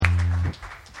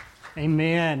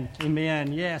Amen.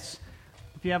 Amen. Yes.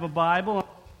 If you have a Bible,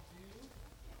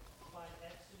 find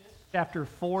Exodus chapter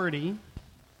 40.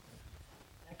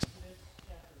 Exodus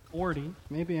chapter 40.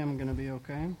 Maybe I'm going to be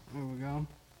okay. There we go.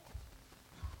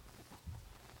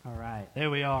 All right. There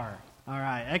we are. All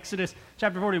right. Exodus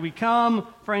chapter 40. We come,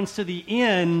 friends, to the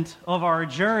end of our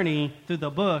journey through the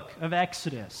book of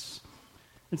Exodus.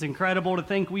 It's incredible to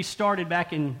think we started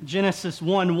back in Genesis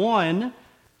 1:1.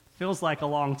 Feels like a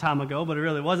long time ago, but it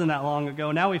really wasn't that long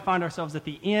ago. Now we find ourselves at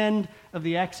the end of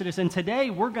the Exodus, and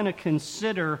today we're going to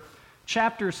consider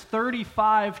chapters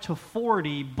 35 to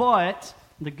 40, but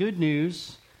the good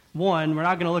news, one, we're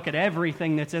not going to look at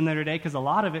everything that's in there today because a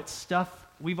lot of it's stuff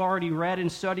we've already read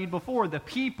and studied before. The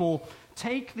people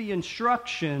take the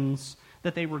instructions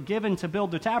that they were given to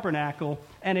build the tabernacle,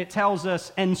 and it tells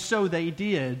us, and so they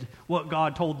did what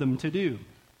God told them to do.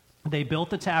 They built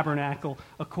the tabernacle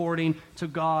according to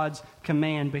God's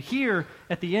command. But here,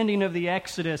 at the ending of the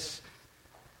Exodus,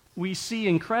 we see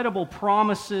incredible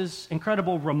promises,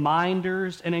 incredible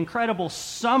reminders, an incredible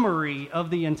summary of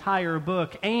the entire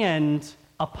book, and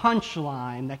a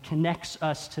punchline that connects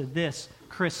us to this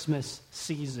Christmas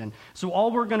season. So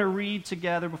all we're going to read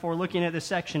together before looking at this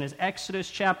section is Exodus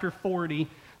chapter 40,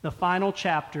 the final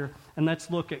chapter, and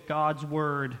let's look at God's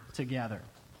word together.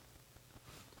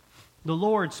 The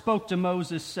Lord spoke to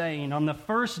Moses, saying, "On the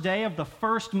first day of the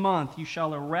first month you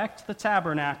shall erect the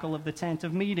tabernacle of the tent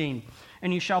of meeting,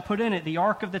 and you shall put in it the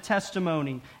ark of the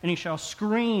testimony, and you shall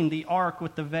screen the ark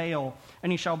with the veil,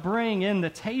 and you shall bring in the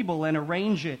table and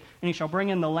arrange it, and you shall bring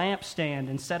in the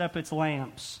lampstand and set up its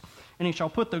lamps. And you shall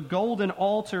put the golden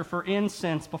altar for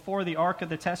incense before the ark of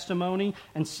the testimony,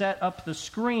 and set up the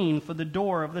screen for the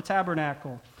door of the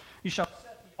tabernacle. You shall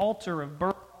set the altar of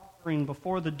burnt offering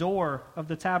before the door of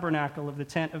the tabernacle of the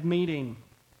tent of meeting,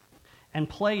 and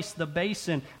place the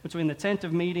basin between the tent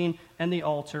of meeting and the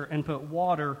altar, and put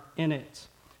water in it.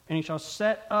 And you shall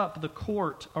set up the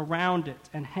court around it,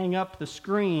 and hang up the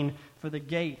screen for the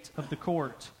gate of the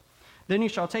court. Then you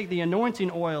shall take the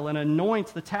anointing oil and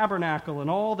anoint the tabernacle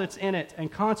and all that's in it,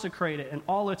 and consecrate it and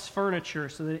all its furniture,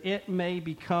 so that it may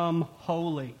become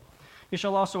holy. You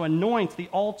shall also anoint the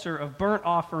altar of burnt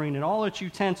offering and all its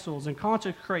utensils, and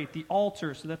consecrate the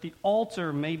altar, so that the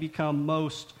altar may become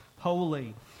most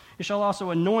holy. You shall also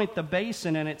anoint the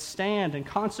basin and its stand, and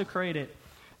consecrate it.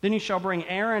 Then you shall bring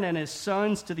Aaron and his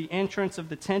sons to the entrance of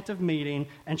the tent of meeting,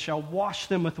 and shall wash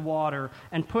them with water,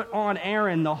 and put on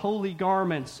Aaron the holy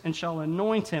garments, and shall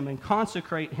anoint him and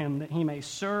consecrate him, that he may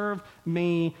serve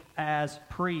me as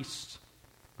priest.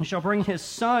 You shall bring his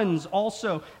sons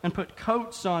also, and put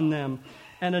coats on them,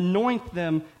 and anoint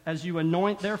them as you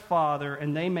anoint their father,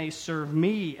 and they may serve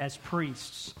me as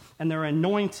priests. And their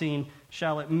anointing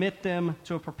shall admit them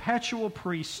to a perpetual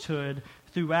priesthood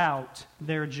throughout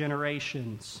their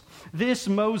generations. This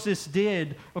Moses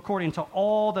did according to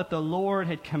all that the Lord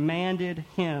had commanded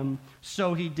him,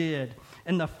 so he did.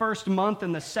 In the first month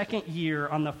in the second year,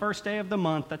 on the first day of the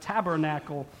month, the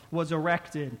tabernacle was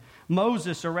erected.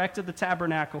 Moses erected the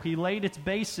tabernacle. He laid its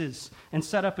bases and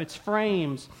set up its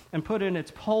frames and put in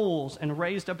its poles and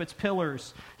raised up its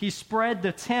pillars. He spread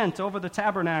the tent over the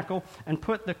tabernacle and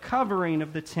put the covering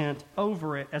of the tent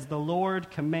over it, as the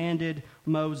Lord commanded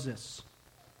Moses.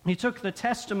 He took the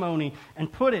testimony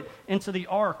and put it into the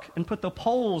ark, and put the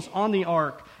poles on the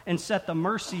ark, and set the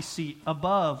mercy seat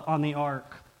above on the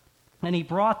ark. And he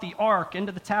brought the ark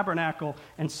into the tabernacle,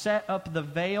 and set up the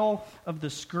veil of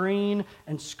the screen,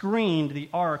 and screened the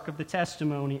ark of the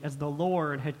testimony, as the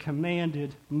Lord had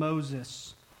commanded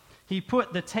Moses. He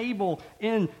put the table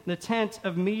in the tent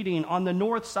of meeting on the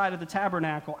north side of the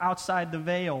tabernacle, outside the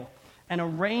veil, and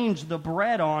arranged the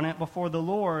bread on it before the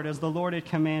Lord, as the Lord had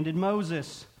commanded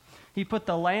Moses. He put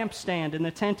the lampstand in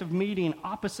the tent of meeting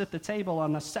opposite the table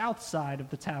on the south side of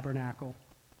the tabernacle,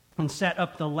 and set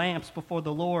up the lamps before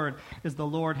the Lord, as the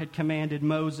Lord had commanded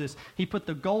Moses. He put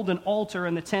the golden altar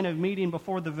in the tent of meeting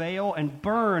before the veil, and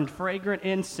burned fragrant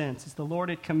incense, as the Lord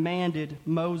had commanded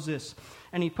Moses.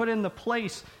 And he put in the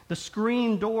place the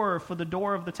screen door for the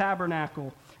door of the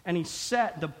tabernacle. And he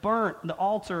set the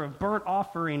altar of burnt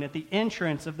offering at the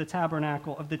entrance of the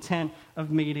tabernacle of the tent of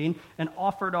meeting, and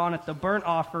offered on it the burnt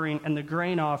offering and the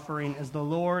grain offering, as the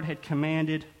Lord had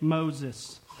commanded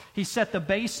Moses. He set the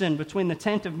basin between the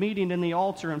tent of meeting and the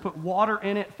altar, and put water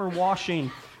in it for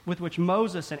washing, with which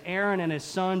Moses and Aaron and his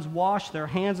sons washed their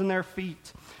hands and their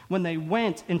feet. When they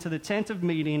went into the tent of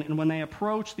meeting, and when they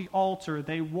approached the altar,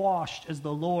 they washed as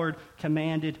the Lord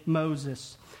commanded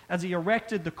Moses. As he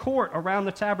erected the court around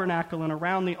the tabernacle and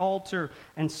around the altar,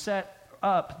 and set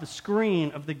up the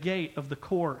screen of the gate of the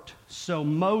court, so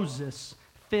Moses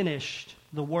finished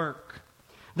the work.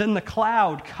 Then the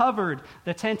cloud covered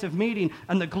the tent of meeting,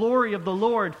 and the glory of the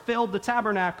Lord filled the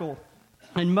tabernacle.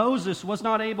 And Moses was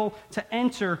not able to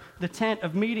enter the tent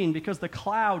of meeting because the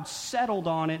cloud settled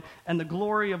on it, and the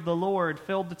glory of the Lord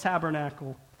filled the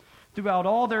tabernacle. Throughout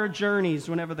all their journeys,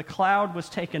 whenever the cloud was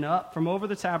taken up from over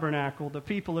the tabernacle, the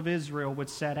people of Israel would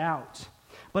set out.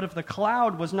 But if the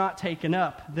cloud was not taken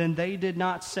up, then they did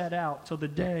not set out till the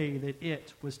day that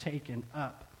it was taken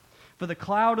up. For the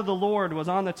cloud of the Lord was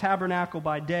on the tabernacle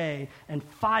by day, and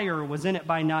fire was in it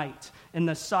by night, in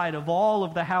the sight of all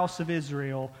of the house of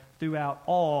Israel throughout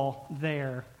all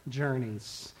their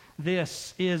journeys.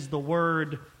 This is the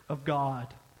word of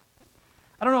God.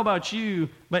 I don't know about you,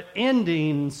 but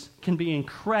endings can be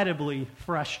incredibly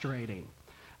frustrating.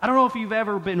 I don't know if you've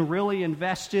ever been really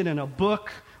invested in a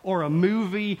book or a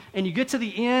movie, and you get to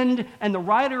the end, and the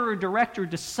writer or director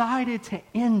decided to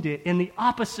end it in the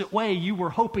opposite way you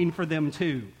were hoping for them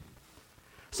to.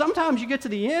 Sometimes you get to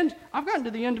the end. I've gotten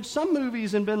to the end of some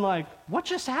movies and been like, what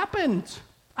just happened?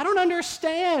 I don't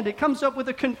understand. It comes up with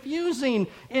a confusing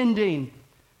ending.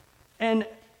 And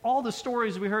all the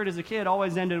stories we heard as a kid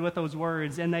always ended with those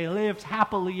words, and they lived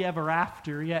happily ever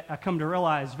after. Yet I come to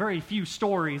realize very few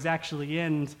stories actually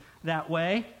end that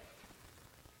way.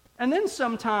 And then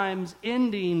sometimes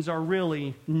endings are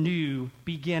really new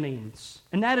beginnings.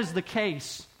 And that is the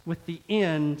case with the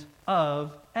end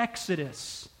of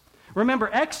Exodus. Remember,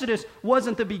 Exodus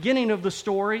wasn't the beginning of the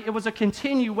story. It was a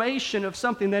continuation of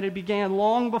something that had began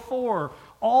long before,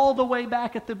 all the way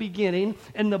back at the beginning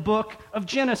in the book of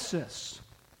Genesis.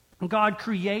 God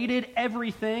created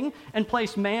everything and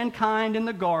placed mankind in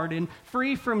the garden,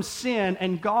 free from sin,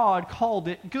 and God called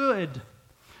it good.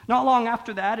 Not long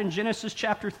after that, in Genesis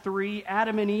chapter 3,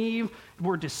 Adam and Eve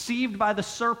were deceived by the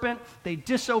serpent. They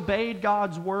disobeyed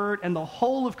God's word, and the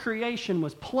whole of creation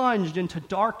was plunged into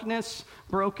darkness,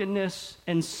 brokenness,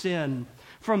 and sin.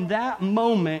 From that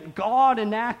moment, God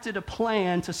enacted a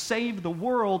plan to save the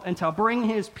world and to bring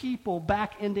his people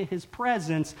back into his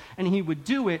presence, and he would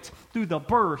do it through the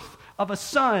birth of a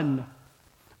son.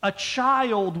 A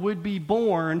child would be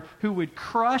born who would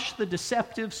crush the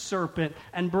deceptive serpent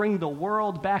and bring the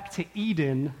world back to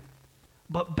Eden,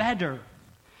 but better.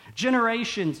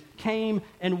 Generations came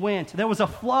and went. There was a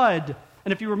flood.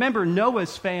 And if you remember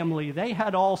Noah's family, they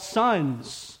had all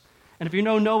sons. And if you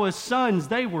know Noah's sons,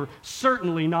 they were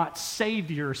certainly not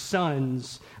Savior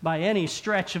sons by any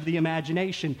stretch of the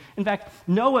imagination. In fact,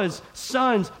 Noah's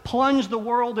sons plunged the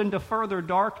world into further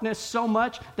darkness so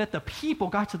much that the people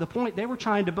got to the point they were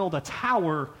trying to build a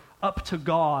tower up to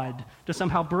God to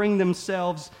somehow bring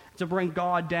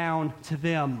God down to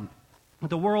them.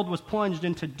 The world was plunged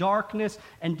into darkness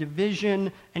and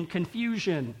division and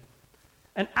confusion.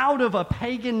 And out of a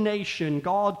pagan nation,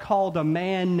 God called a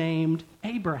man named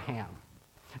Abraham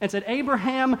and said,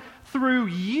 Abraham, through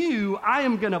you, I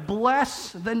am going to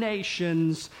bless the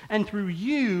nations, and through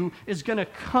you is going to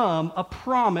come a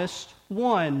promised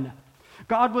one.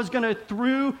 God was going to,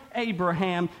 through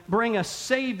Abraham, bring a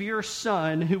Savior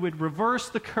son who would reverse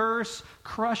the curse,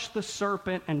 crush the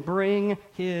serpent, and bring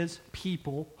his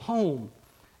people home.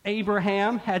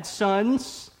 Abraham had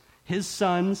sons. His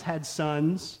sons had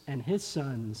sons, and his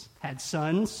sons had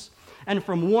sons. And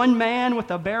from one man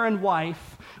with a barren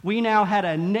wife, we now had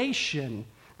a nation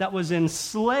that was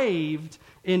enslaved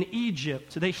in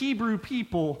Egypt. The Hebrew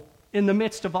people, in the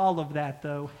midst of all of that,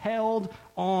 though, held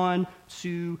on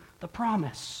to the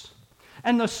promise.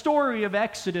 And the story of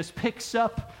Exodus picks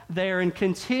up there and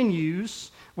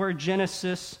continues where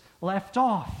Genesis left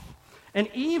off. And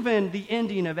even the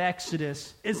ending of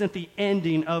Exodus isn't the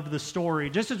ending of the story.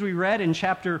 Just as we read in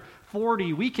chapter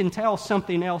 40, we can tell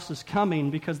something else is coming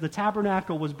because the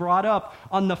tabernacle was brought up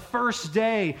on the first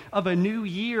day of a new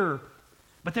year.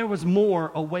 But there was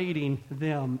more awaiting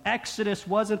them. Exodus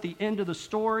wasn't the end of the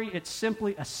story. It's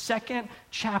simply a second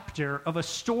chapter of a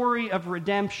story of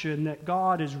redemption that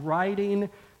God is writing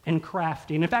and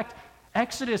crafting. In fact,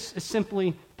 Exodus is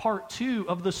simply part 2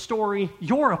 of the story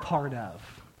you're a part of.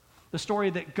 The story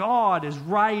that God is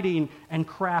writing and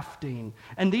crafting.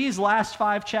 And these last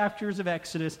 5 chapters of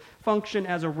Exodus function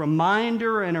as a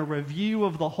reminder and a review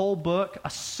of the whole book, a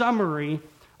summary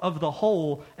of the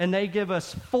whole, and they give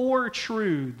us 4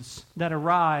 truths that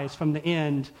arise from the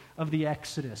end of the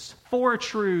Exodus. 4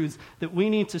 truths that we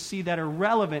need to see that are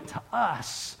relevant to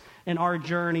us in our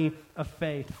journey of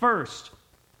faith. First,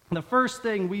 the first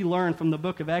thing we learn from the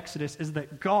book of Exodus is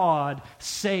that God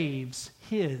saves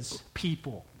his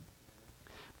people.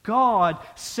 God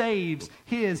saves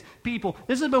his people.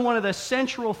 This has been one of the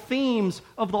central themes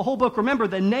of the whole book. Remember,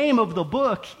 the name of the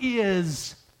book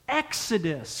is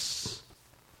Exodus.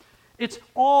 It's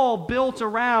all built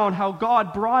around how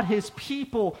God brought his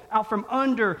people out from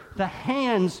under the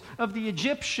hands of the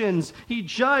Egyptians. He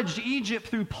judged Egypt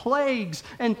through plagues,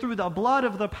 and through the blood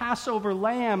of the Passover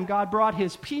lamb, God brought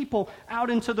his people out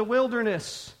into the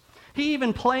wilderness. He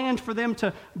even planned for them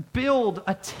to build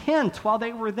a tent while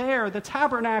they were there, the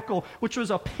tabernacle, which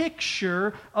was a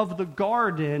picture of the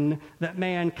garden that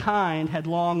mankind had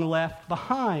long left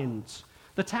behind.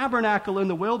 The tabernacle in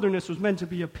the wilderness was meant to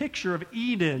be a picture of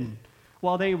Eden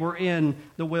while they were in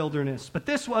the wilderness. But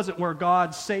this wasn't where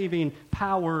God's saving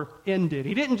power ended.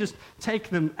 He didn't just take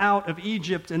them out of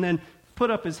Egypt and then put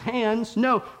up his hands.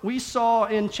 No, we saw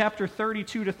in chapter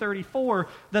 32 to 34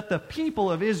 that the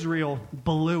people of Israel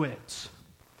blew it.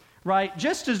 Right?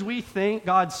 Just as we think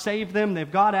God saved them,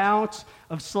 they've got out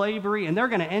of slavery, and they're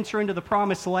going to enter into the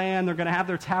promised land, they're going to have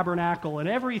their tabernacle, and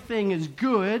everything is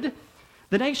good,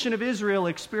 the nation of Israel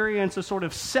experienced a sort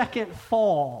of second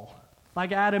fall,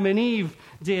 like Adam and Eve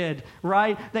did,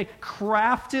 right? They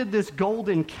crafted this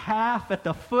golden calf at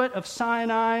the foot of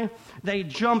Sinai. They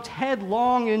jumped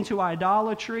headlong into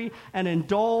idolatry and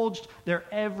indulged their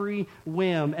every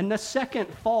whim. And the second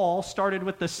fall started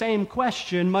with the same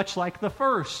question, much like the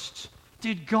first.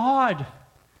 Did God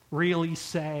really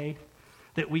say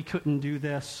that we couldn't do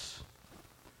this?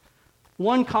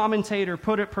 One commentator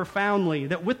put it profoundly,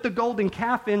 that with the golden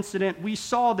calf incident, we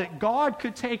saw that God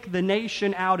could take the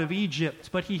nation out of Egypt,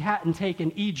 but he hadn't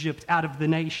taken Egypt out of the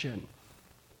nation.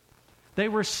 They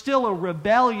were still a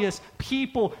rebellious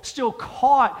people, still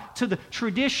caught to the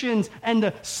traditions and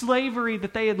the slavery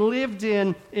that they had lived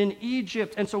in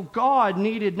Egypt. And so God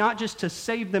needed not just to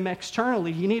save them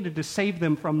externally, he needed to save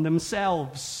them from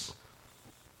themselves.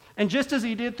 And just as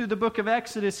he did through the book of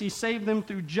Exodus, he saved them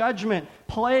through judgment.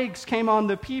 Plagues came on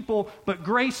the people, but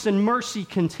grace and mercy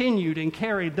continued and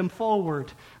carried them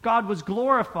forward. God was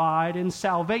glorified in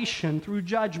salvation through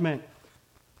judgment.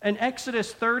 And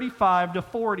Exodus 35 to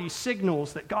 40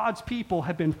 signals that God's people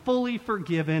have been fully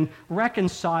forgiven,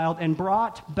 reconciled, and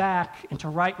brought back into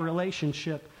right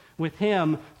relationship with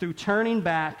him through turning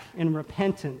back in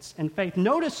repentance and faith.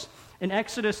 Notice in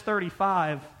Exodus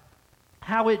 35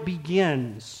 how it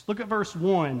begins. Look at verse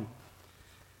 1.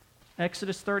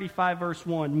 Exodus 35, verse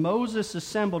 1. Moses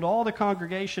assembled all the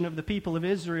congregation of the people of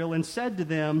Israel and said to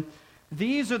them,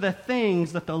 "These are the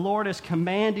things that the Lord has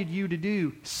commanded you to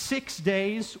do. 6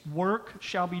 days' work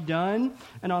shall be done,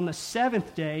 and on the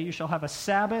seventh day you shall have a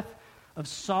Sabbath of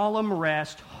solemn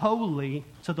rest, holy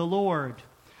to the Lord.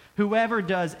 Whoever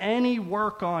does any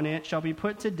work on it shall be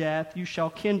put to death. You shall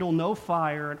kindle no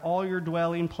fire in all your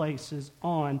dwelling places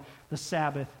on the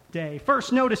Sabbath day."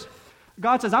 First, notice,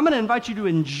 God says, I'm going to invite you to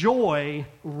enjoy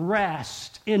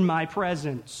rest in my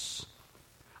presence.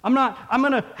 I'm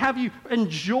going to have you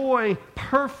enjoy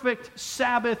perfect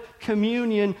Sabbath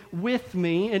communion with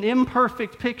me, an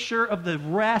imperfect picture of the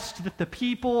rest that the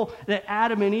people that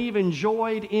Adam and Eve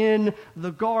enjoyed in the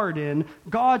garden.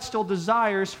 God still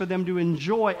desires for them to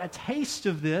enjoy a taste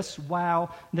of this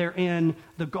while they're in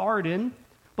the garden.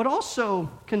 But also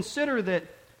consider that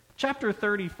chapter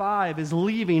 35 is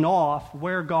leaving off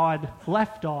where God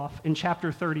left off in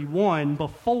chapter 31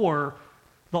 before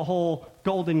the whole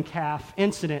golden calf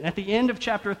incident. At the end of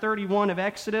chapter 31 of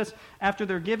Exodus, after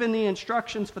they're given the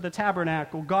instructions for the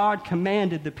tabernacle, God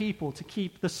commanded the people to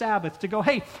keep the Sabbath, to go,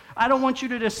 hey, I don't want you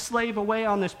to just slave away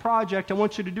on this project. I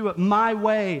want you to do it my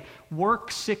way.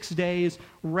 Work 6 days,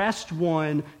 rest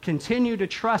 1, continue to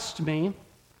trust me.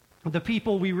 The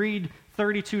people, we read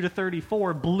 32 to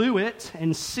 34, blew it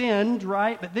and sinned,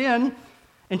 right? But then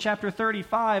in chapter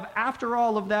 35, after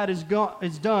all of that is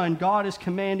done, God is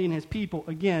commanding his people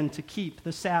again to keep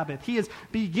the Sabbath. He is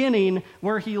beginning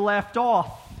where he left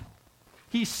off.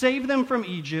 He saved them from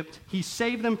Egypt. He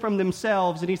saved them from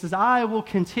themselves. And he says, I will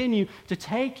continue to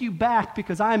take you back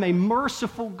because I am a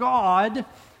merciful God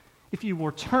if you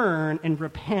will turn and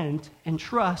repent and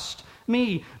trust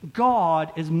me.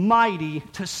 God is mighty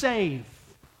to save.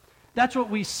 That's what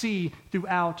we see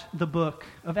throughout the book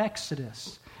of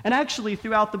Exodus. And actually,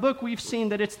 throughout the book, we've seen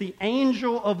that it's the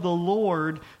angel of the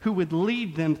Lord who would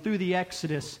lead them through the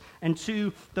Exodus and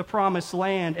to the promised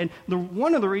land. And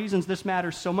one of the reasons this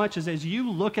matters so much is as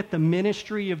you look at the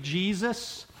ministry of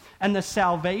Jesus and the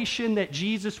salvation that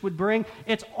Jesus would bring,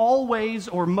 it's always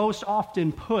or most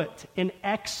often put in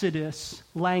Exodus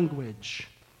language.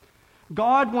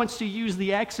 God wants to use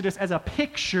the Exodus as a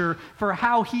picture for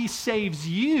how he saves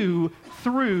you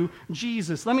through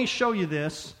Jesus. Let me show you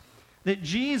this. That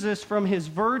Jesus, from his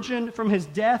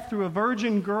death through a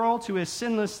virgin girl to his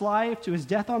sinless life, to his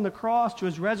death on the cross, to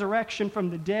his resurrection from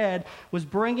the dead, was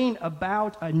bringing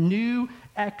about a new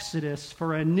exodus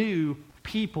for a new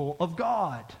people of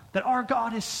God, that our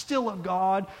God is still a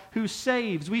God who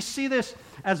saves. We see this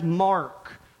as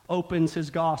Mark opens his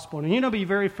gospel. And you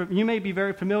may be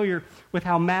very familiar with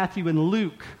how Matthew and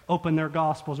Luke open their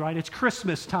gospels, right? It's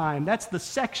Christmas time. That's the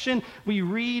section we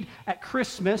read at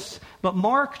Christmas. But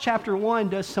Mark chapter 1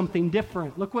 does something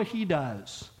different. Look what he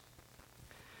does.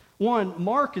 One,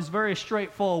 Mark is very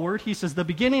straightforward. He says, the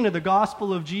beginning of the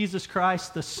gospel of Jesus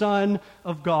Christ, the Son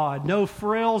of God. No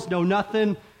frills, no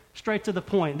nothing, straight to the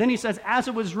point. Then he says, as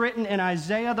it was written in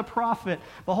Isaiah the prophet,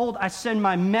 behold, I send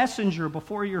my messenger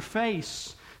before your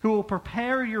face, who will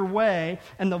prepare your way,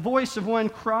 and the voice of one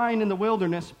crying in the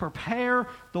wilderness, prepare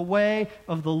the way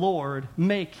of the Lord,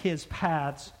 make his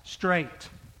paths straight.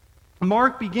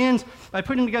 Mark begins by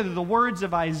putting together the words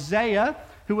of Isaiah,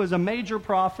 who was a major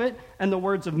prophet, and the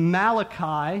words of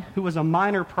Malachi, who was a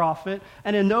minor prophet.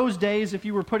 And in those days, if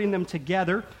you were putting them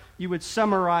together, you would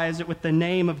summarize it with the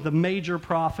name of the major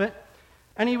prophet.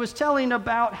 And he was telling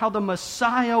about how the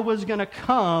Messiah was going to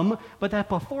come, but that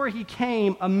before he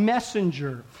came, a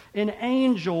messenger, an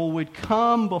angel would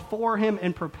come before him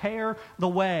and prepare the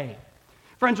way.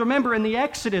 Friends, remember in the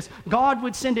Exodus, God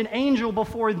would send an angel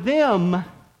before them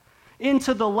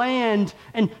into the land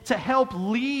and to help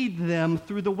lead them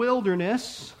through the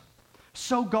wilderness.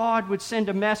 So God would send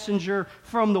a messenger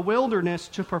from the wilderness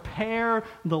to prepare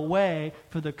the way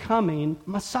for the coming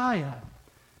Messiah.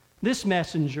 This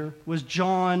messenger was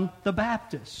John the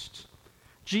Baptist.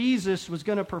 Jesus was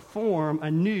going to perform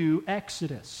a new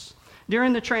Exodus.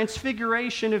 During the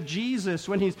transfiguration of Jesus,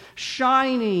 when he's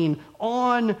shining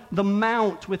on the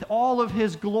mount with all of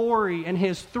his glory and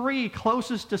his three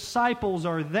closest disciples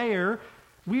are there,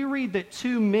 we read that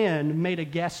two men made a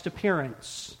guest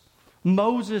appearance.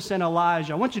 Moses and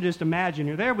Elijah. I want you to just imagine,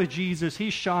 you're there with Jesus,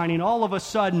 he's shining. All of a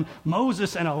sudden,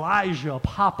 Moses and Elijah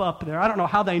pop up there. I don't know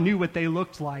how they knew what they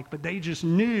looked like, but they just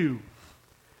knew.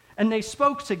 And they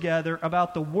spoke together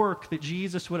about the work that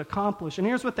Jesus would accomplish. And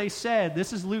here's what they said.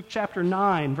 This is Luke chapter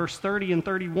 9, verse 30 and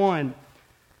 31.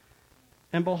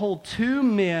 And behold, two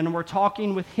men were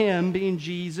talking with him, being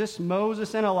Jesus,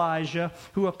 Moses, and Elijah,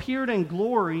 who appeared in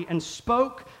glory and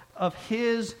spoke of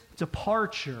his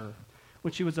departure,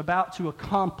 which he was about to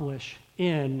accomplish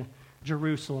in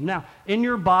Jerusalem. Now, in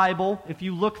your Bible, if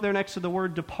you look there next to the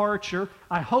word departure,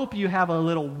 I hope you have a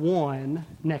little 1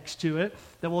 next to it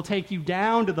that will take you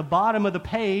down to the bottom of the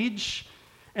page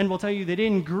and will tell you that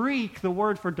in Greek, the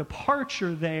word for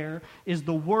departure there is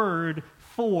the word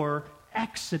for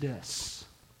Exodus.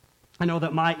 I know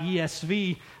that my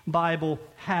ESV Bible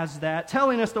has that,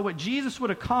 telling us that what Jesus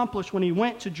would accomplish when he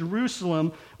went to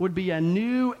Jerusalem would be a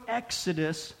new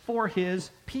Exodus for his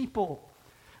people.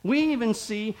 We even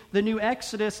see the new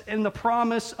Exodus in the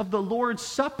promise of the Lord's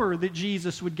Supper that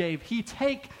Jesus would give. He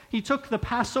took the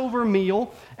Passover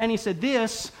meal and he said,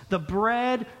 this, the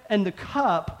bread and the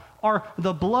cup, are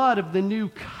the blood of the new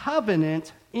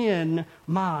covenant in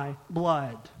my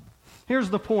blood.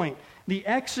 Here's the point. The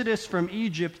Exodus from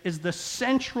Egypt is the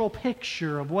central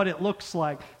picture of what it looks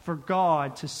like for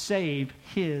God to save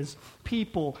his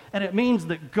people. And it means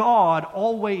that God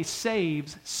always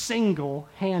saves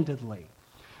single-handedly.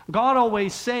 God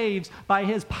always saves by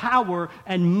his power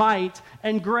and might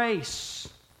and grace.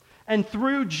 And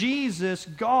through Jesus,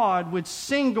 God would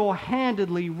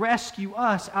single-handedly rescue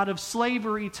us out of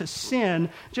slavery to sin,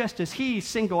 just as he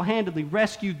single-handedly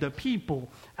rescued the people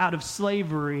out of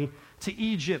slavery to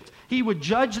Egypt. He would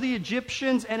judge the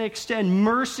Egyptians and extend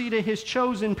mercy to his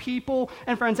chosen people.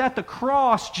 And friends, at the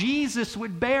cross, Jesus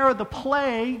would bear the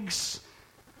plagues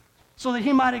so that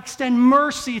he might extend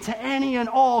mercy to any and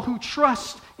all who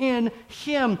trust in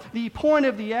him. The point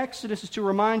of the Exodus is to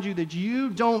remind you that you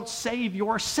don't save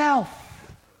yourself,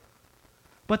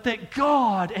 but that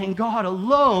God and God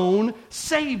alone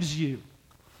saves you.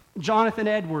 Jonathan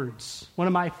Edwards, one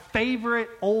of my favorite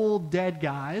old dead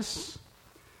guys,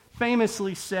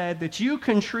 famously said that you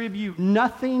contribute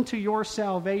nothing to your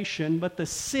salvation but the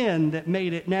sin that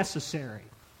made it necessary.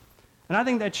 And I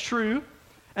think that's true.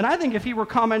 And I think if he were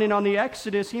commenting on the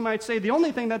Exodus, he might say the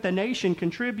only thing that the nation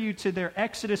contributed to their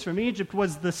exodus from Egypt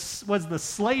was the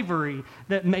slavery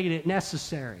that made it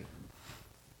necessary.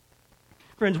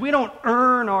 Friends, we don't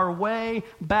earn our way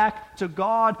back to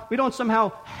God. We don't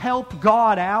somehow help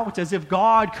God out as if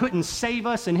God couldn't save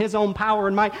us in his own power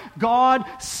and might. God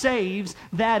saves.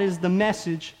 That is the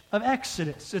message of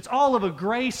Exodus. It's all of a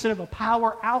grace and of a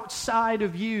power outside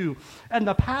of you. And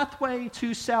the pathway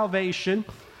to salvation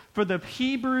for the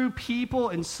Hebrew people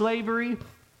in slavery,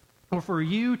 or for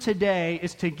you today,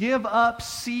 is to give up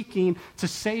seeking to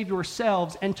save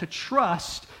yourselves and to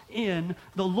trust in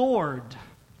the Lord.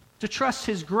 to trust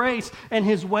His grace and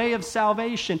His way of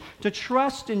salvation, to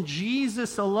trust in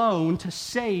Jesus alone to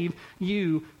save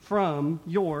you from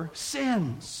your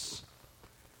sins.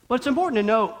 But it's important to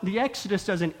note, the Exodus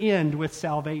doesn't end with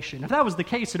salvation. If that was the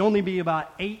case, it'd only be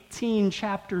about 18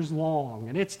 chapters long,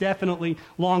 and it's definitely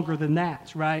longer than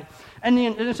that, right? And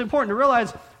it's important to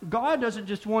realize, God doesn't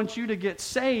just want you to get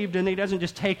saved, and He doesn't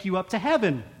just take you up to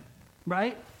heaven,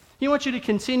 right? He wants you to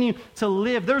continue to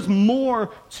live. There's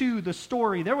more to the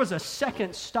story. There was a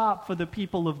second stop for the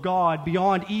people of God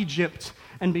beyond Egypt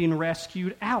and being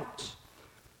rescued out.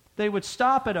 They would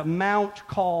stop at a mount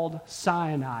called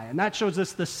Sinai. And that shows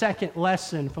us the second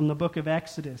lesson from the book of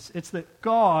Exodus. It's that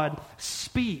God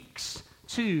speaks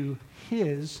to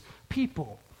His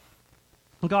people.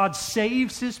 God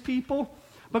saves His people,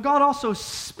 but God also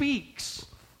speaks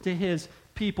to His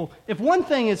people. If one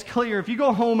thing is clear, if you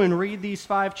go home and read these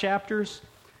 5 chapters,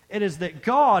 it is that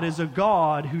God is a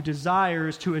God who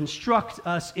desires to instruct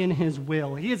us in His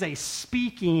will. He is a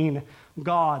speaking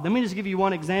God. Let me just give you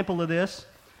one example of this.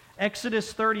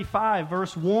 Exodus 35,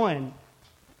 verse 1.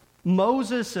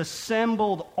 Moses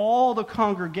assembled all the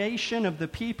congregation of the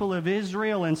people of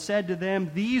Israel and said to them,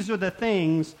 "These are the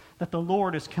things that the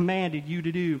Lord has commanded you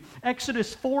to do."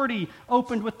 Exodus 40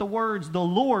 opened with the words, "The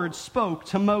Lord spoke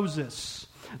to Moses."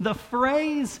 The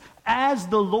phrase, "as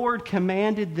the Lord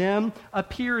commanded them,"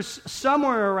 appears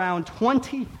somewhere around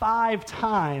 25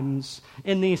 times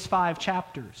in these 5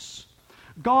 chapters.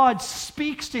 God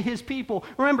speaks to His people.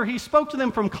 Remember, He spoke to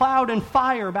them from cloud and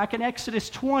fire back in Exodus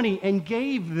 20 and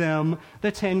gave them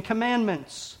the 10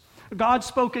 Commandments. God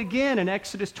spoke again in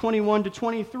Exodus 21 to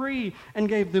 23 and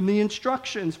gave them the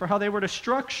instructions for how they were to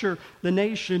structure the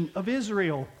nation of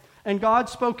Israel. And God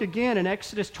spoke again in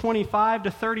Exodus 25 to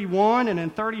 31 and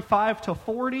in 35 to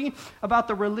 40 about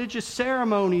the religious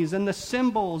ceremonies and the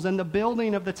symbols and the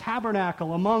building of the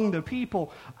tabernacle among the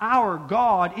people. Our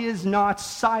God is not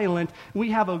silent.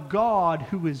 We have a God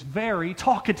who is very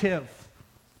talkative.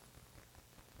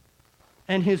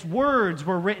 And His words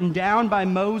were written down by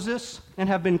Moses and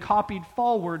have been copied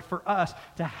forward for us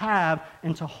to have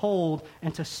and to hold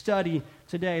and to study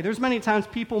today. There's many times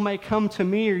people may come to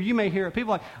me, or you may hear it.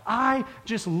 People are like, "I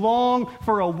just long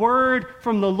for a word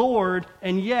from the Lord,"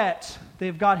 and yet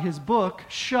they've got His book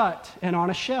shut and on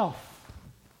a shelf.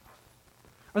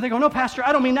 Or they go, "No, Pastor,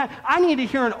 I don't mean that. I need to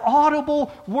hear an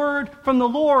audible word from the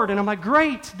Lord." And I'm like,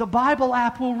 "Great, the Bible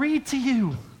app will read to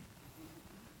you."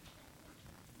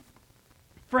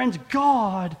 Friends,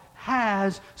 God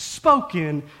has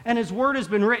spoken, and His word has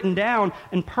been written down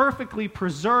and perfectly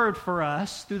preserved for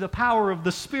us through the power of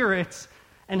the Spirit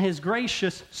and His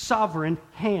gracious sovereign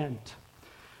hand.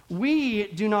 We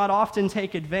do not often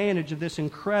take advantage of this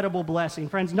incredible blessing.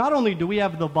 Friends, not only do we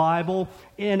have the Bible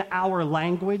in our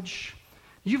language,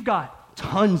 you've got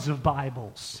tons of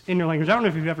Bibles in your language. I don't know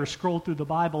if you've ever scrolled through the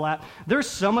Bible app. There's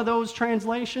some of those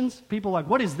translations. People are like,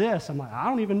 "What is this?" I'm like, "I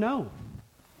don't even know.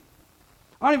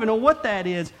 I don't even know what that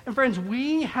is." And friends,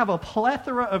 we have a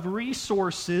plethora of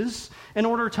resources in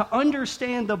order to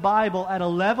understand the Bible at a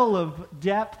level of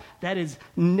depth that has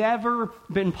never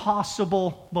been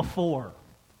possible before.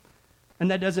 And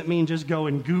that doesn't mean just go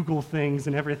and Google things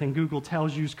and everything Google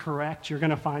tells you is correct. You're going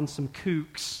to find some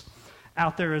kooks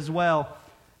out there as well.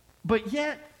 But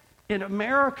yet, in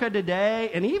America today,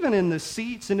 and even in the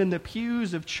seats and in the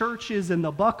pews of churches in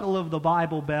the buckle of the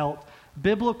Bible Belt,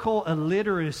 biblical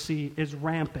illiteracy is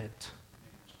rampant.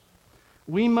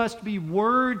 We must be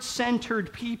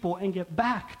word-centered people and get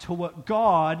back to what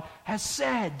God has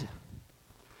said.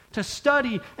 To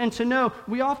study and to know.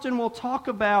 We often will talk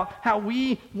about how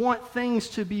we want things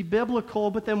to be biblical,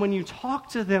 but then when you talk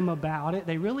to them about it,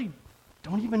 they really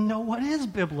don't even know what is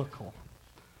biblical.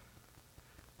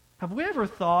 Have we ever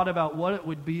thought about what it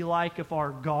would be like if our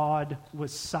God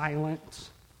was silent?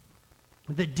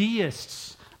 The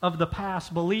deists of the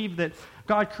past believed that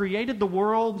God created the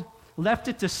world, left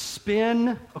it to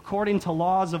spin according to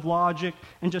laws of logic,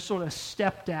 and just sort of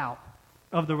stepped out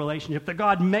of the relationship. That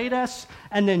God made us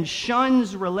and then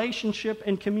shuns relationship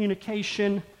and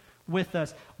communication with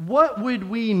us. What would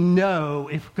we know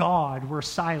if God were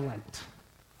silent?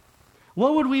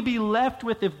 What would we be left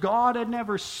with if God had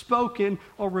never spoken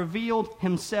or revealed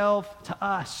Himself to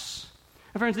us?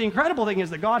 And friends, the incredible thing is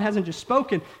that God hasn't just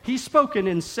spoken. He's spoken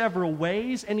in several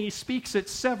ways, and He speaks at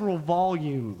several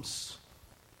volumes.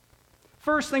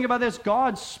 First, think about this.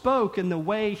 God spoke in the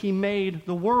way He made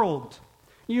the world.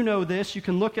 You know this. You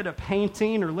can look at a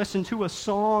painting or listen to a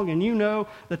song, and you know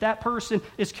that that person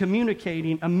is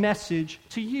communicating a message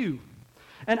to you.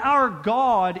 And our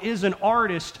God is an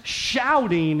artist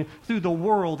shouting through the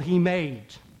world He made.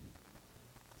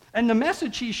 And the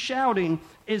message he's shouting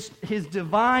is his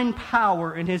divine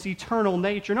power and his eternal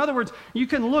nature. In other words, you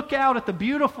can look out at the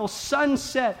beautiful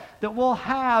sunset that we'll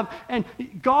have, and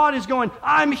God is going,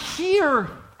 I'm here,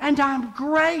 and I'm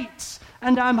great,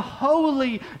 and I'm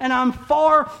holy, and I'm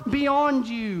far beyond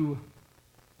you.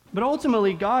 But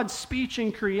ultimately, God's speech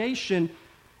in creation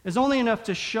is only enough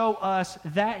to show us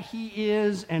that he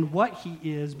is and what he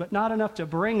is, but not enough to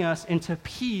bring us into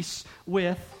peace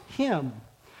with him.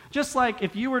 Just like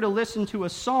if you were to listen to a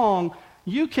song,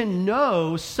 you can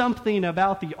know something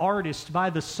about the artist by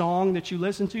the song that you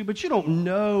listen to, but you don't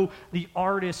know the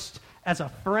artist as a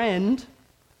friend.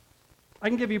 I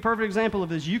can give you a perfect example of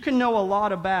this. You can know a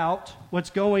lot about what's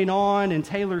going on in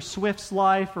Taylor Swift's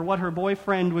life or what her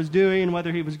boyfriend was doing,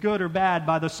 whether he was good or bad,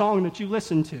 by the song that you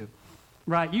listen to,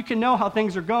 right? You can know how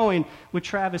things are going with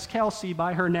Travis Kelce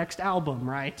by her next album,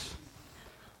 right?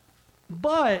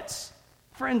 But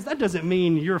friends, that doesn't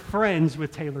mean you're friends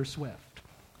with Taylor Swift,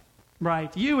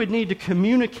 right? You would need to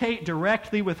communicate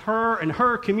directly with her and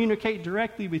her communicate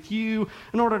directly with you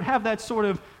in order to have that sort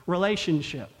of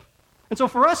relationship. And so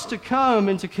for us to come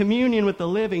into communion with the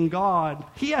living God,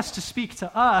 he has to speak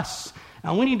to us,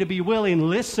 and we need to be willing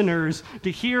listeners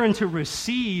to hear and to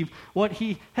receive what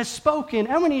he has spoken,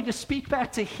 and we need to speak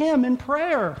back to him in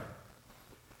prayer.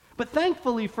 But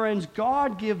thankfully, friends,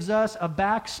 God gives us a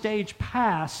backstage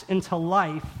pass into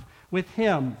life with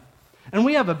him. And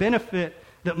we have a benefit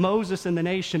that Moses and the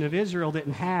nation of Israel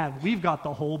didn't have. We've got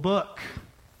the whole book.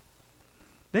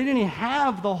 They didn't even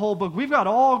have the whole book. We've got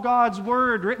all God's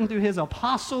word written through his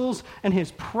apostles and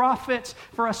his prophets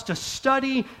for us to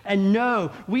study and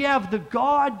know. We have the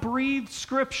God-breathed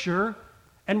scripture,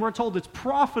 and we're told it's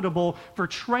profitable for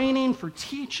training, for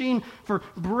teaching, for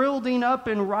building up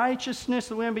in righteousness,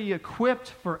 that we're going to be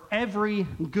equipped for every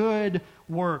good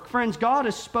work. Friends, God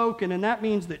has spoken, and that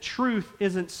means that truth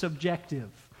isn't subjective,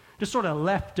 just sort of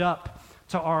left up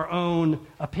to our own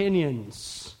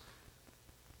opinions.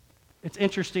 It's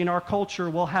interesting, our culture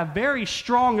will have very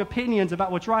strong opinions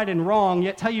about what's right and wrong,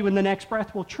 yet tell you in the next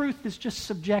breath, well, truth is just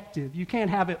subjective. You can't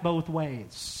have it both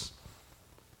ways.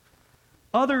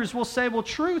 Others will say, well,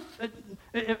 truth,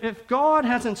 if God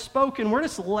hasn't spoken, we're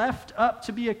just left up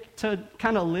to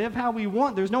kind of live how we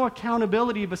want. There's no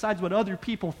accountability besides what other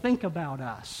people think about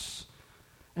us.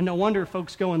 And no wonder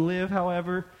folks go and live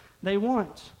however they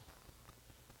want.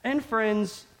 And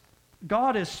friends,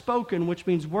 God has spoken, which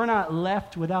means we're not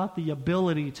left without the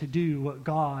ability to do what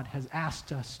God has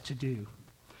asked us to do.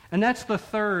 And that's the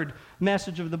third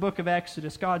message of the book of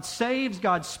Exodus. God saves,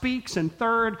 God speaks, and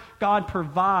third, God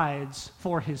provides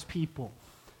for his people.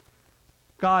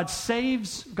 God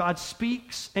saves, God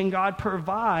speaks, and God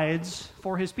provides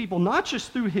for his people, not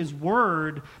just through his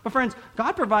word, but friends,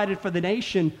 God provided for the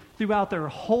nation throughout their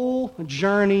whole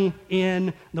journey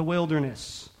in the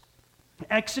wilderness.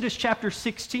 Exodus chapter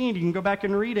 16, you can go back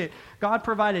and read it. God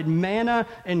provided manna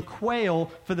and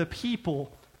quail for the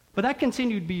people, but that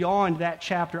continued beyond that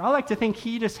chapter. I like to think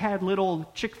he just had little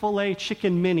Chick-fil-A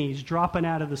chicken minis dropping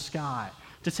out of the sky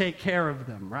to take care of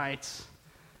them, right?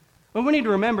 But we need to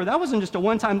remember, that wasn't just a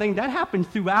one-time thing. That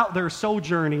happened throughout their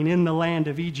sojourning in the land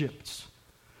of Egypt.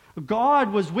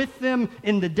 God was with them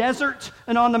in the desert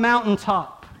and on the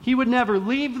mountaintop. He would never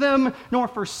leave them nor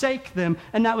forsake them,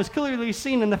 and that was clearly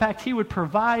seen in the fact he would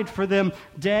provide for them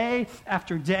day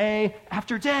after day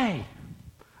after day.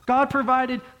 God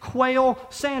provided quail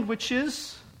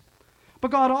sandwiches,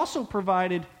 but God also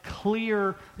provided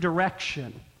clear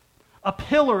direction. A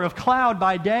pillar of cloud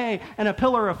by day and a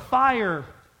pillar of fire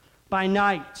by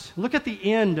night. Look at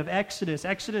the end of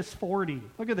Exodus 40.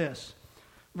 Look at this.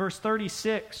 Verse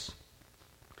 36.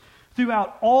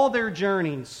 Throughout all their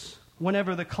journeys,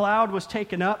 whenever the cloud was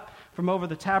taken up from over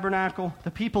the tabernacle,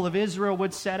 the people of Israel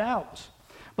would set out.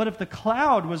 But if the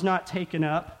cloud was not taken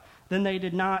up, then they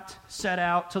did not set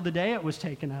out till the day it was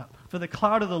taken up. For the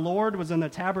cloud of the Lord was in the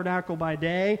tabernacle by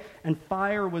day, and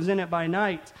fire was in it by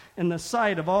night, in the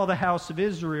sight of all the house of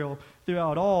Israel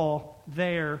throughout all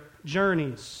their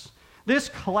journeys. This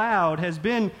cloud has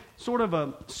been sort of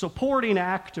a supporting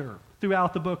actor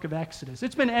throughout the book of Exodus.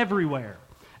 It's been everywhere.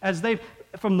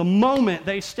 From the moment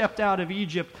they stepped out of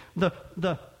Egypt,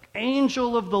 the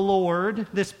angel of the Lord,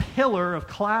 this pillar of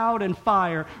cloud and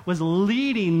fire, was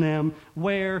leading them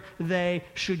where they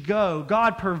should go.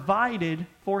 God provided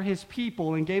for his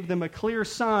people and gave them a clear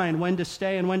sign when to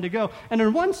stay and when to go. And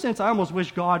in one sense, I almost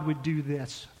wish God would do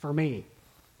this for me.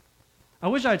 I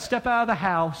wish I'd step out of the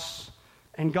house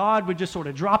and God would just sort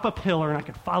of drop a pillar and I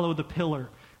could follow the pillar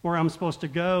where I'm supposed to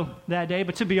go that day.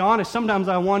 But to be honest, sometimes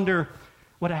I wonder,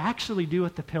 would I actually do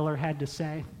what the pillar had to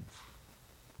say?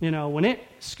 When it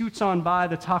scoots on by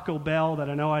the Taco Bell that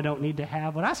I know I don't need to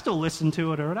have, would I still listen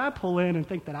to it, or would I pull in and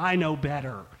think that I know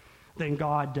better than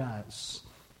God does?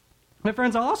 My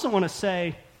friends, I also want to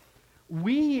say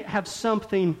we have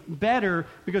something better,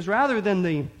 because rather than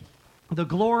the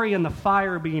glory and the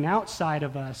fire being outside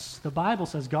of us, the Bible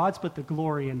says God's put the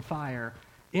glory and fire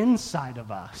inside of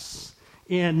us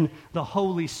in the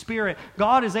Holy Spirit.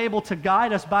 God is able to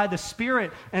guide us by the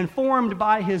Spirit and formed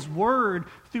by His Word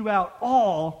throughout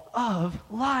all of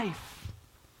life.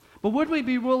 But would we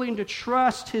be willing to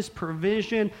trust His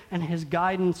provision and His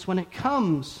guidance when it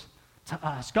comes to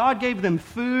us? God gave them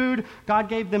food, God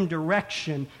gave them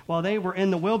direction while they were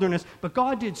in the wilderness, but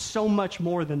God did so much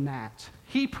more than that.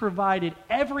 He provided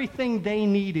everything they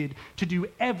needed to do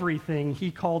everything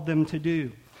He called them to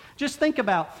do. Just think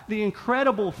about the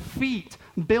incredible feat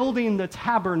building the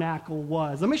tabernacle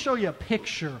was. Let me show you a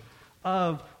picture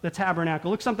of the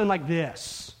tabernacle. Look something like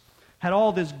this. Had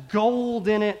all this gold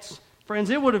in it.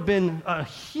 Friends, it would have been a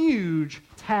huge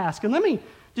task. And let me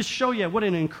just show you what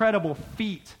an incredible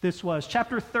feat this was.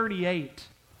 Chapter 38,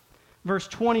 verse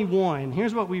 21.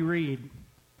 Here's what we read.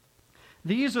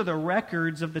 These are the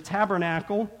records of the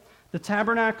tabernacle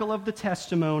of the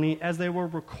testimony, as they were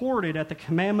recorded at the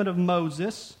commandment of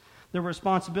Moses, the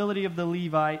responsibility of the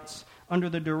Levites, under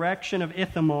the direction of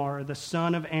Ithamar, the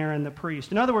son of Aaron the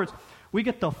priest. In other words, we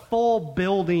get the full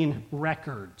building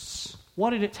records.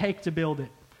 What did it take to build it?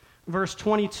 Verse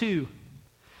 22.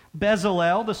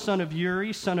 Bezalel, the son of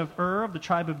Uri, son of Ur, of the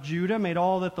tribe of Judah, made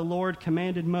all that the Lord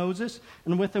commanded Moses,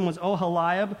 and with him was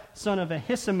Oholiab, son of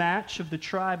Ahisamach, of the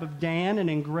tribe of Dan, an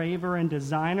engraver and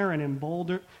designer and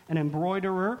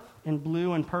embroiderer in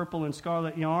blue and purple and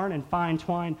scarlet yarn and fine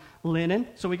twined linen.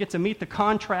 So we get to meet the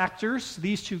contractors,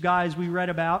 these two guys we read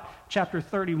about, chapter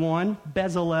 31,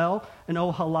 Bezalel and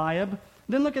Oholiab.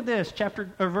 Then look at this,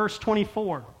 verse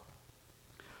 24.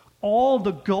 All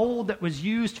the gold that was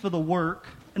used for the work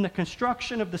and the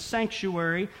construction of the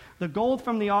sanctuary, the gold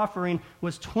from the offering,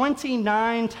 was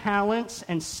 29 talents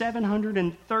and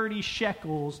 730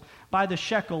 shekels by the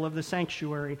shekel of the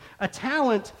sanctuary. A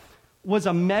talent was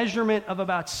a measurement of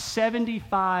about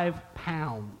 75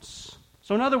 pounds.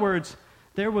 So in other words,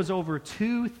 there was over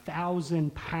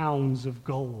 2,000 pounds of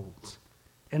gold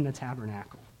in the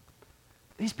tabernacle.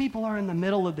 These people are in the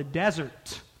middle of the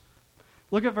desert.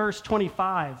 Look at verse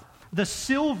 25. The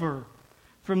silver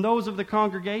from those of the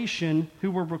congregation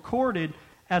who were recorded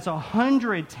as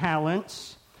 100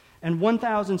 talents and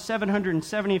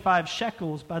 1,775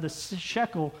 shekels by the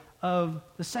shekel of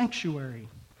the sanctuary.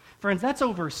 Friends, that's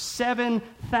over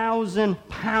 7,000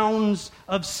 pounds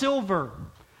of silver.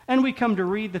 And we come to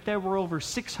read that there were over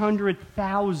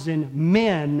 600,000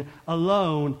 men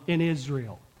alone in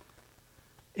Israel,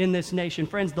 in this nation.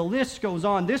 Friends, the list goes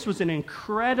on. This was an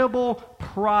incredible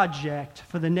project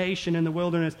for the nation in the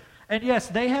wilderness. And yes,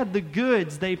 they had the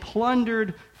goods. They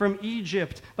plundered from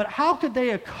Egypt. But how could they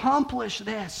accomplish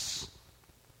this?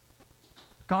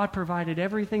 God provided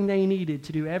everything they needed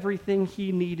to do everything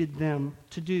He needed them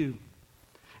to do.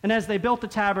 And as they built the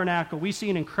tabernacle, we see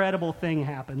an incredible thing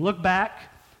happen. Look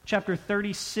back, chapter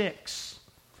 36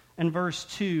 and verse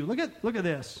 2. Look at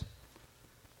this.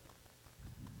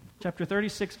 Chapter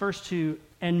 36, verse 2.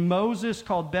 And Moses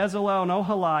called Bezalel and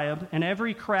Oholiab and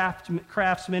every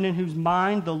craftsman in whose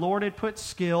mind the Lord had put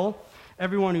skill,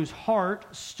 everyone whose heart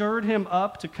stirred him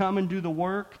up to come and do the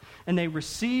work. And they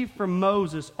received from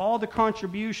Moses all the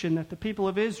contribution that the people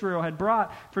of Israel had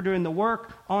brought for doing the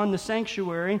work on the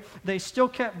sanctuary. They still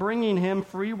kept bringing him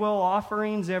free will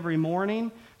offerings every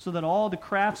morning, so that all the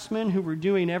craftsmen who were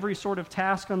doing every sort of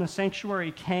task on the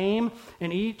sanctuary came,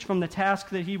 and each from the task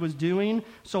that he was doing.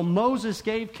 So Moses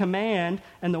gave command,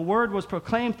 and the word was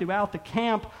proclaimed throughout the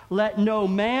camp, let no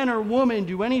man or woman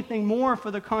do anything more for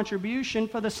the contribution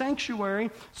for the sanctuary.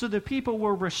 So the people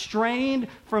were restrained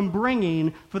from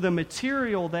bringing, for the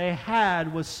material they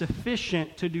had was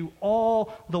sufficient to do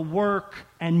all the work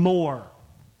and more.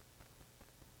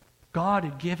 God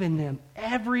had given them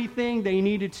everything they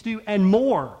needed to do and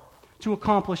more to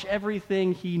accomplish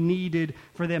everything He needed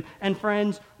for them. And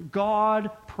friends,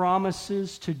 God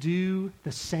promises to do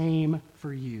the same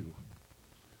for you.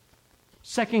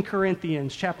 2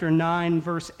 Corinthians chapter 9,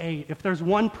 verse 8. If there's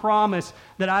one promise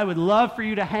that I would love for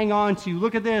you to hang on to,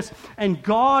 look at this. And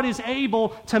God is able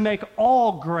to make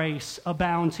all grace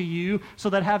abound to you,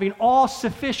 so that having all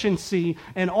sufficiency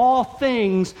in all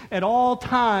things at all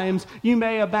times, you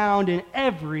may abound in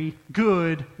every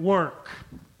good work.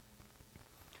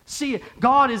 See,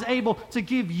 God is able to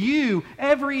give you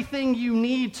everything you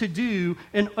need to do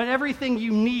and everything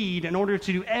you need in order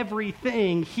to do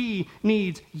everything He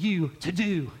needs you to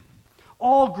do.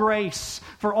 all grace,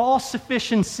 for all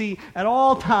sufficiency at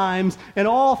all times and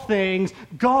all things.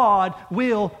 God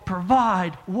will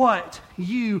provide what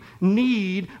you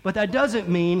need, but that doesn't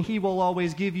mean He will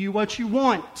always give you what you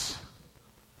want.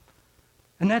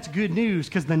 And that's good news,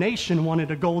 because the nation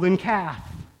wanted a golden calf.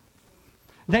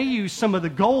 They used some of the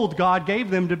gold God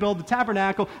gave them to build the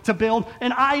tabernacle to build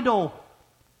an idol,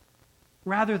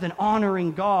 rather than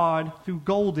honoring God through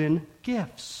golden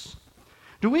gifts.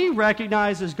 Do we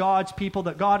recognize as God's people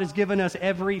that God has given us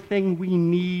everything we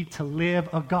need to live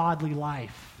a godly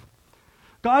life?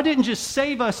 God didn't just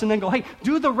save us and then go, hey,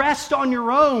 do the rest on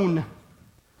your own.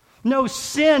 No,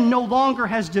 sin no longer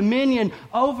has dominion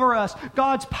over us.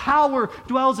 God's power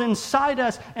dwells inside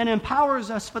us and empowers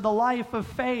us for the life of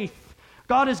faith.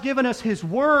 God has given us His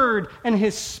Word and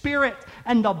His Spirit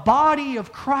and the body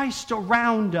of Christ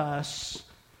around us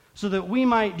so that we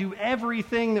might do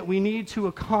everything that we need to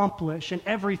accomplish and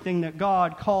everything that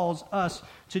God calls us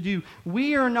to do.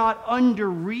 We are not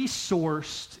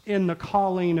under-resourced in the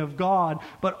calling of God,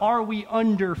 but are we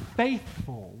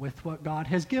under-faithful with what God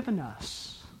has given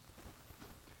us?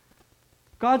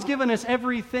 God's given us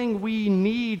everything we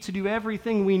need to do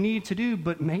everything we need to do,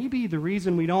 but maybe the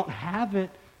reason we don't have it,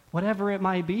 whatever it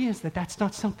might be, is that that's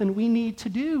not something we need to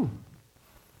do.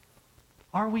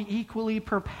 Are we equally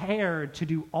prepared to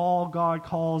do all God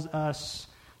calls us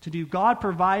to do? God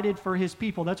provided for His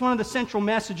people. That's one of the central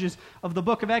messages of the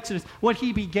book of Exodus. What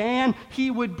He began,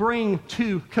 He would bring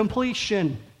to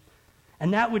completion.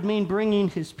 And that would mean bringing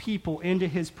His people into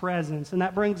His presence. And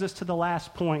that brings us to the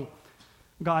last point.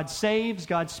 God saves,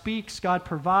 God speaks, God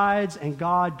provides, and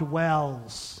God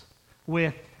dwells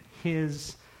with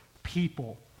His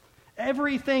people.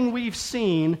 Everything we've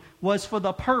seen was for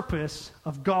the purpose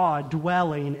of God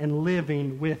dwelling and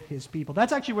living with His people.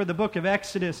 That's actually where the book of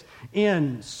Exodus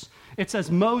ends. It says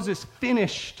Moses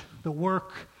finished the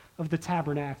work of the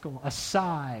tabernacle, a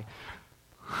sigh.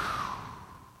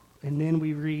 And then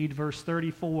we read verse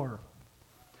 34.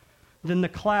 Then the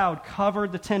cloud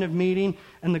covered the tent of meeting,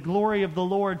 and the glory of the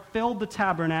Lord filled the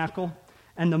tabernacle.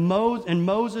 And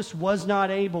Moses was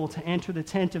not able to enter the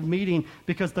tent of meeting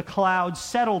because the cloud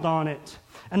settled on it.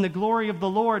 And the glory of the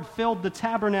Lord filled the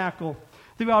tabernacle.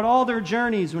 Throughout all their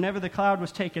journeys, whenever the cloud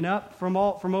was taken up from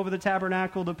over the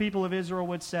tabernacle, the people of Israel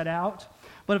would set out.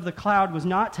 But if the cloud was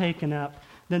not taken up,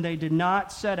 then they did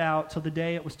not set out till the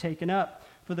day it was taken up.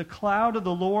 For the cloud of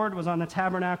the Lord was on the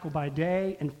tabernacle by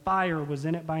day, and fire was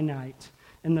in it by night,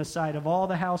 in the sight of all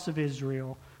the house of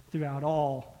Israel throughout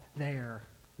all their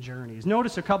journeys.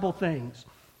 Notice a couple things.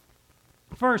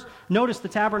 First, notice the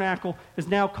tabernacle is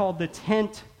now called the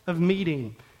tent of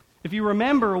meeting. If you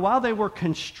remember, while they were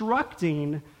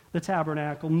constructing the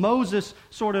tabernacle, Moses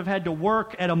sort of had to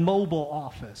work at a mobile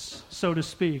office, so to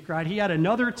speak, right? He had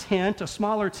another tent, a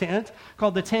smaller tent,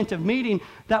 called the tent of meeting,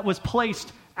 that was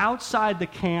placed outside the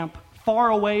camp, far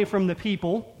away from the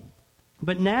people.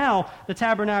 But now the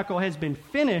tabernacle has been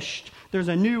finished. There's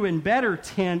a new and better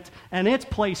tent, and it's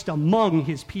placed among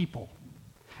His people.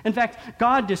 In fact,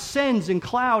 God descends in a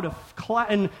cloud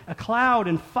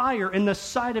and fire in the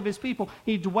sight of His people.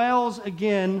 He dwells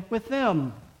again with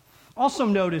them. Also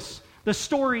notice, the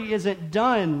story isn't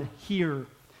done here.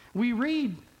 We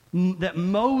read that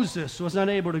Moses was not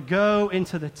able to go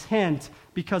into the tent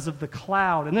because of the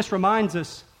cloud. And this reminds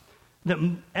us that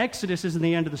Exodus isn't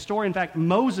the end of the story. In fact,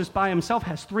 Moses by himself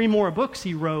has 3 more books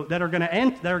he wrote that are going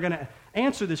to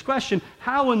answer this question.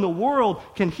 How in the world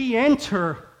can he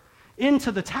enter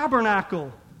into the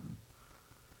tabernacle?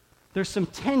 There's some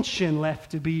tension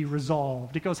left to be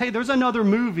resolved. It goes, hey, there's another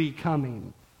movie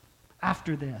coming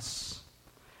after this.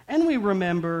 And we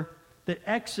remember that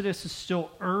Exodus is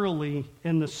still early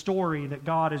in the story that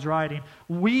God is writing.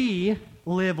 We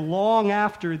live long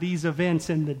after these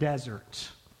events in the desert.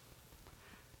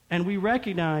 And we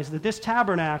recognize that this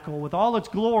tabernacle, with all its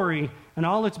glory and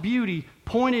all its beauty,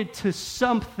 pointed to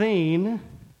something,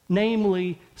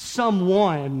 namely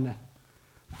someone,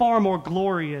 far more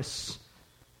glorious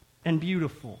and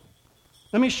beautiful.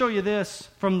 Let me show you this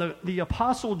from the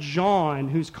Apostle John,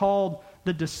 who's called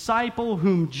the disciple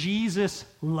whom Jesus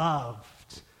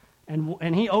loved.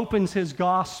 And he opens his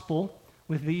gospel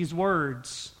with these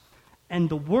words. And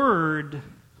the Word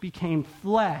became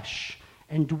flesh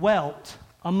and dwelt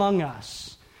among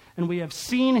us. And we have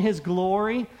seen His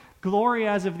glory, glory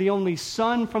as of the only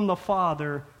Son from the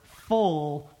Father,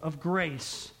 full of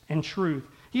grace and truth.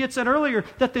 He had said earlier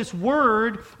that this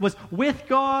Word was with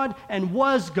God and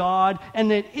was God,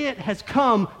 and that it has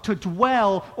come to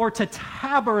dwell or to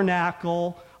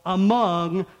tabernacle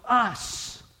among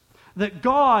us. that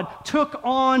God took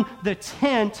on the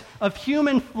tent of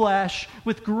human flesh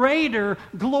with greater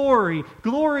glory,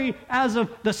 glory as of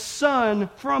the Son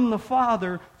from the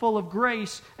Father, full of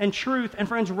grace and truth. And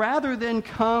friends, rather than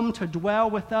come to dwell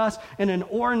with us in an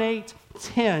ornate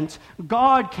tent,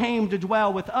 God came to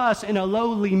dwell with us in a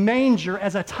lowly manger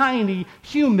as a tiny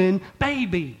human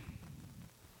baby.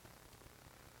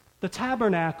 The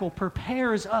tabernacle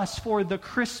prepares us for the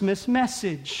Christmas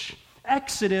message.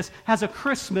 Exodus has a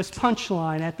Christmas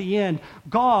punchline at the end.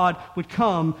 God would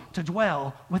come to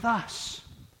dwell with us.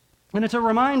 And it's a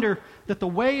reminder that the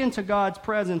way into God's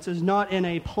presence is not in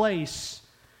a place,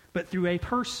 but through a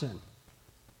person.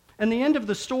 And the end of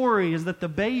the story is that the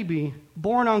baby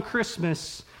born on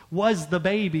Christmas was the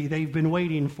baby they've been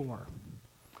waiting for.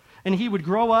 And he would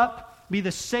grow up, be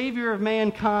the Savior of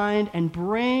mankind, and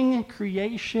bring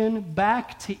creation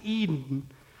back to Eden,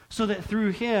 so that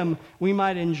through him we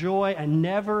might enjoy a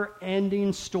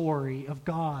never-ending story of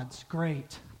God's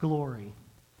great glory.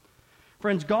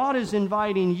 Friends, God is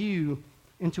inviting you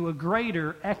into a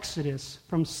greater exodus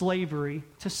from slavery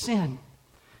to sin.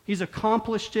 He's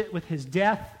accomplished it with his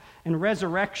death and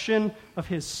resurrection of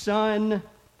his Son.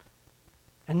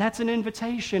 And that's an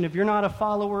invitation, if you're not a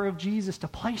follower of Jesus, to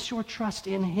place your trust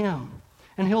in him.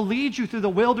 And he'll lead you through the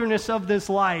wilderness of this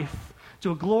life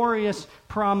to a glorious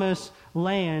promised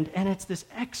land. And it's this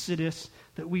exodus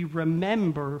that we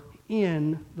remember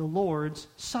in the Lord's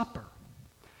Supper.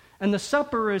 And the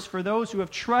supper is for those who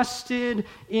have trusted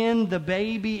in the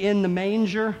baby in the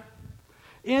manger,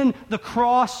 in the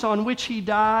cross on which he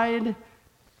died,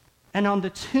 and on the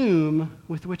tomb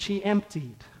with which he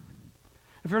emptied.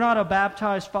 If you're not a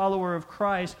baptized follower of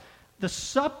Christ, the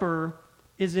supper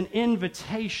is an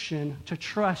invitation to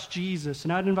trust Jesus.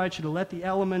 And I'd invite you to let the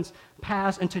elements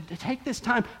pass and to take this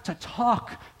time to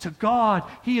talk to God.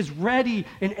 He is ready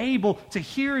and able to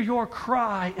hear your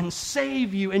cry and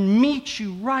save you and meet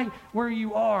you right where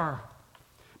you are.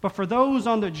 But for those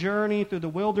on the journey through the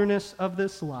wilderness of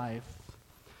this life,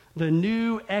 the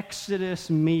new Exodus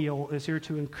meal is here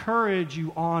to encourage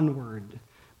you onward,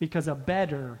 because a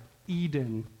better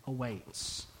Eden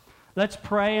awaits. Let's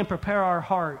pray and prepare our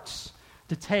hearts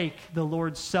to take the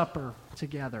Lord's Supper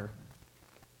together.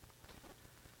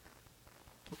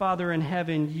 Father in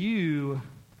heaven, you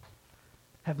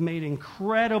have made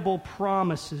incredible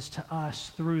promises to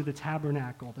us through the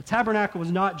tabernacle. The tabernacle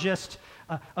was not just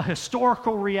a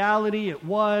historical reality. It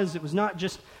was not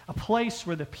just a place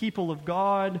where the people of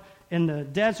God in the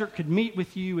desert could meet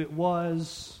with you.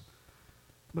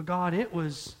 But God, it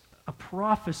was a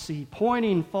prophecy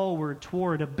pointing forward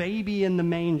toward a baby in the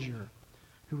manger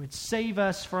who would save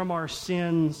us from our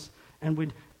sins and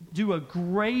would do a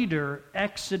greater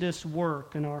Exodus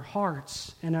work in our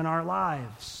hearts and in our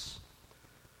lives.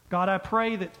 God, I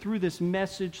pray that through this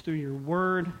message, through your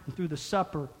word, and through the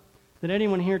supper, that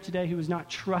anyone here today who is not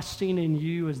trusting in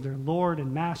you as their Lord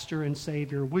and Master and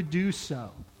Savior would do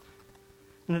so.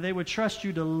 And that they would trust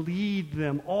you to lead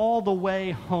them all the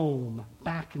way home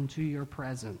back into your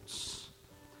presence.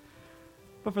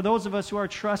 But for those of us who are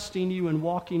trusting you and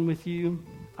walking with you,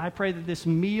 I pray that this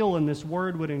meal and this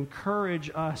word would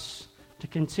encourage us to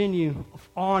continue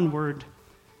onward,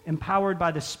 empowered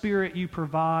by the Spirit you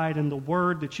provide and the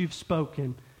word that you've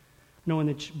spoken, knowing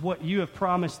that what you have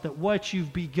promised, that what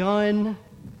you've begun,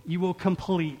 you will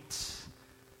complete.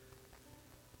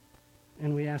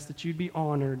 And we ask that you'd be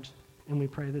honored, and we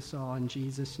pray this all in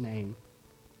Jesus' name.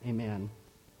 Amen.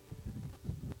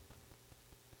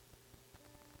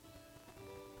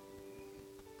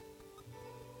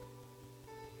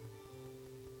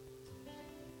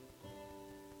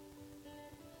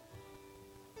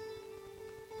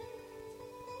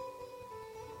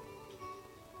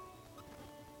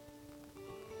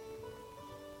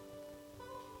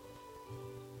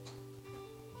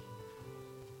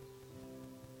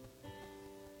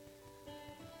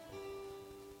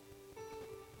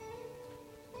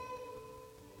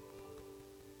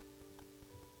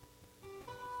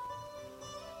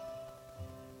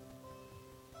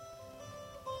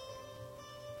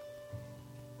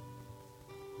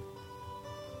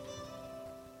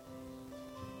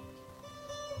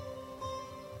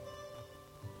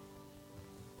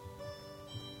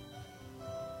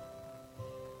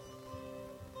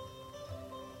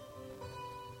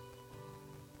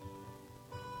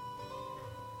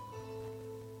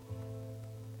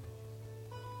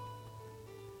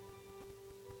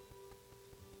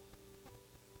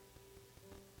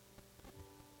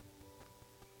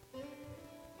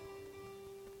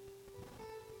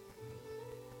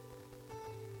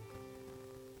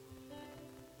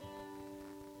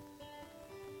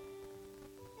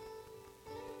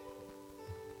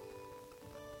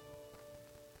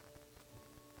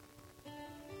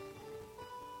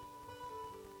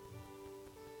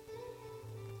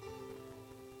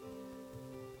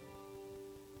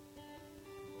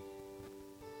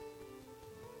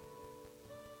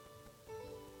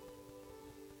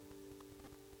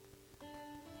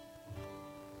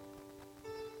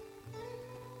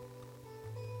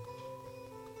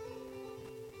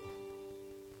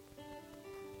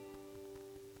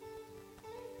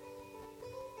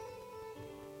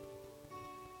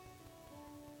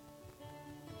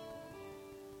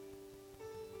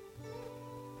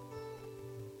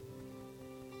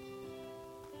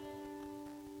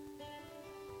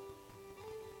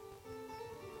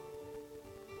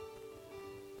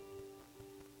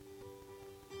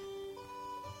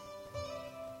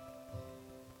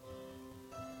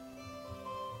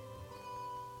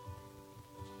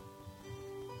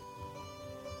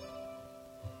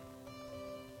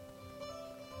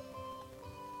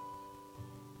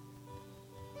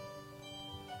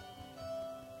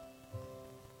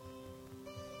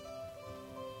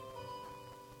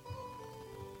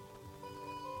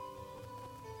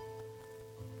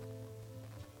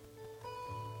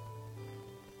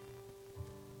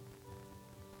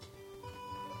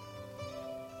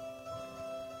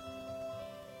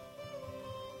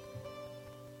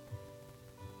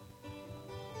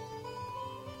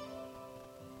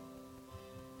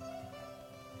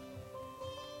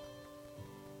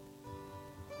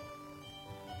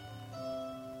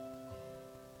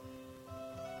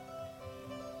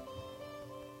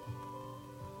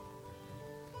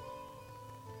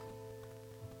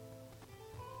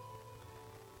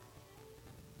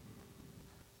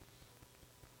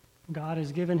 God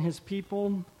has given his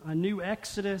people a new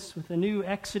Exodus with a new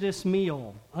Exodus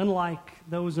meal, unlike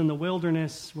those in the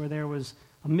wilderness where there was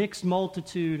a mixed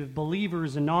multitude of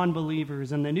believers and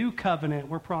non-believers. In the new covenant,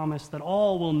 we're promised that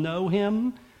all will know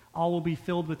him, all will be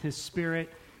filled with his Spirit.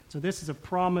 So this is a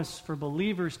promise for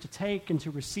believers to take and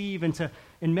to receive and to,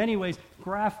 in many ways,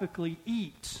 graphically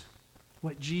eat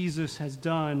what Jesus has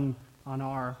done on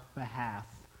our behalf.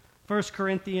 1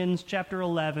 Corinthians chapter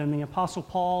 11, the Apostle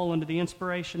Paul, under the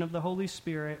inspiration of the Holy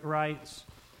Spirit, writes,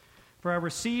 "For I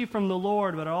received from the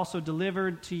Lord what I also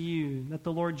delivered to you, that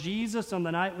the Lord Jesus, on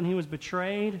the night when he was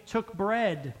betrayed, took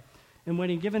bread, and when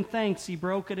he had given thanks, he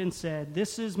broke it and said,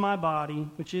 'This is my body,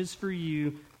 which is for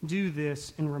you. Do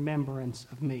this in remembrance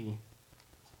of me.'"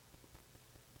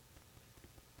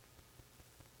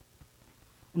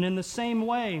 And in the same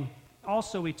way,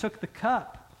 also he took the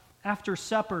cup after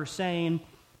supper, saying,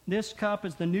 "This cup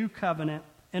is the new covenant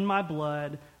in my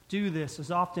blood. Do this as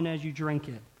often as you drink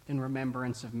it in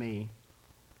remembrance of me.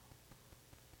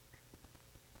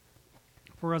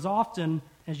 For as often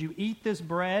as you eat this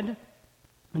bread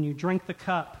and you drink the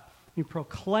cup, you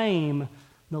proclaim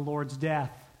the Lord's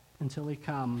death until he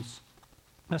comes."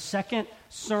 A second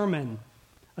sermon,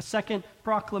 a second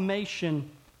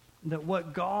proclamation that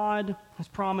what God has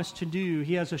promised to do,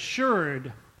 he has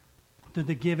assured through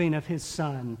the giving of his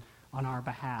Son on our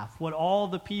behalf. What all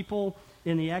the people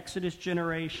in the Exodus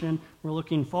generation were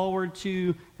looking forward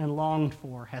to and longed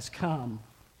for has come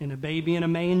in a baby in a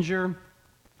manger,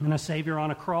 in a Savior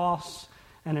on a cross,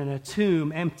 and in a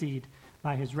tomb emptied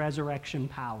by his resurrection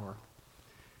power.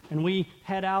 And we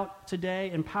head out today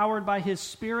empowered by his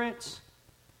Spirit,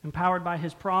 empowered by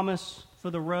his promise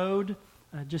for the road.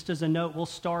 Just as a note, we'll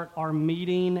start our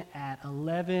meeting at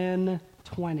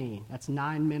 11:20. That's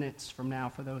 9 minutes from now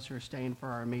for those who are staying for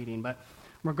our meeting. But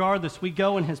regardless, we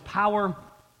go in his power,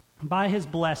 by his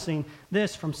blessing.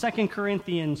 This from 2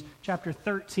 Corinthians chapter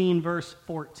 13, verse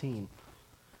 14.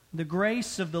 "The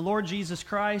grace of the Lord Jesus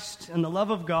Christ and the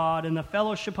love of God and the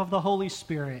fellowship of the Holy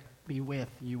Spirit be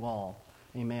with you all."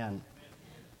 Amen.